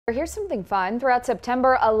Here's something fun. Throughout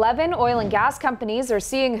September, 11 oil and gas companies are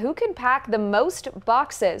seeing who can pack the most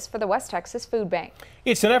boxes for the West Texas Food Bank.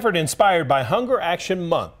 It's an effort inspired by Hunger Action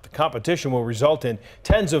Month. The competition will result in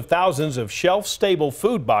tens of thousands of shelf-stable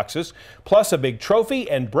food boxes, plus a big trophy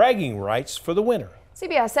and bragging rights for the winner.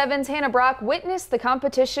 CBS 7's Hannah Brock witnessed the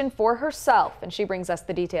competition for herself, and she brings us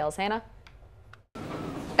the details. Hannah?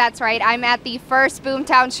 That's right. I'm at the first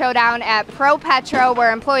Boomtown Showdown at Pro Petro,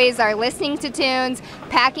 where employees are listening to tunes,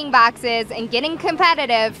 packing boxes, and getting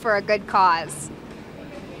competitive for a good cause.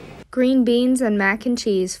 Green beans and mac and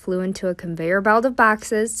cheese flew into a conveyor belt of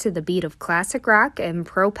boxes to the beat of classic rock and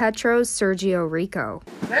Pro Petro's Sergio Rico.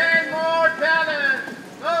 10 more talents!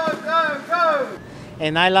 Go, go, go!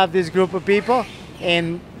 And I love this group of people,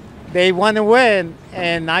 and they want to win,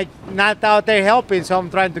 and I'm not out there helping, so I'm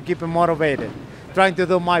trying to keep them motivated, trying to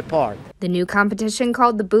do my part. The new competition,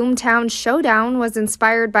 called the Boomtown Showdown, was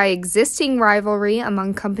inspired by existing rivalry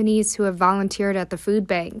among companies who have volunteered at the food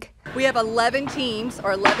bank. We have 11 teams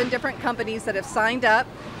or 11 different companies that have signed up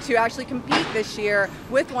to actually compete this year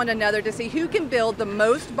with one another to see who can build the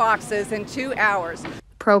most boxes in 2 hours.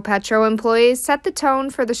 Pro Petro employees set the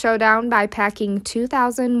tone for the showdown by packing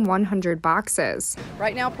 2,100 boxes.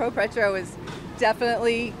 Right now, Pro Petro is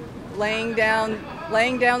definitely laying down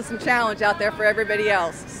some challenge out there for everybody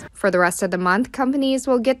else. For the rest of the month, companies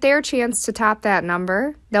will get their chance to top that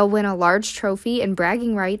number. They'll win a large trophy and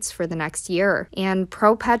bragging rights for the next year. And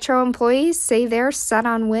Pro Petro employees say they're set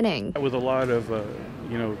on winning. With a lot of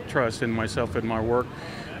trust in myself and my work,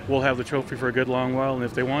 we'll have the trophy for a good long while, and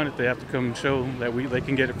if they want it, they have to come and show that they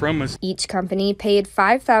can get it from us. Each company paid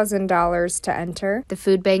 $5,000 to enter. The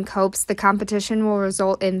food bank hopes the competition will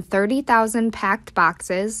result in 30,000 packed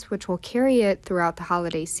boxes, which will carry it throughout the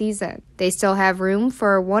holiday season. They still have room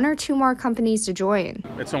for 1 or 2 more companies to join.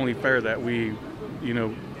 It's only fair that we,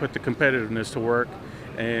 put the competitiveness to work,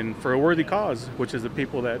 and for a worthy cause, which is the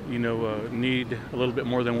people that, need a little bit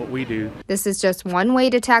more than what we do. This is just one way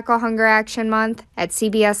to tackle Hunger Action Month. At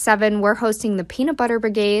CBS 7, we're hosting the Peanut Butter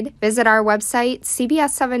Brigade. Visit our website,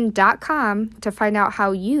 cbs7.com, to find out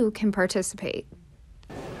how you can participate.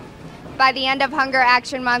 By the end of Hunger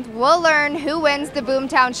Action Month, we'll learn who wins the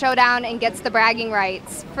Boomtown Showdown and gets the bragging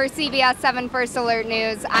rights. For CBS 7 First Alert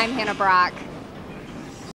News, I'm Hannah Brock.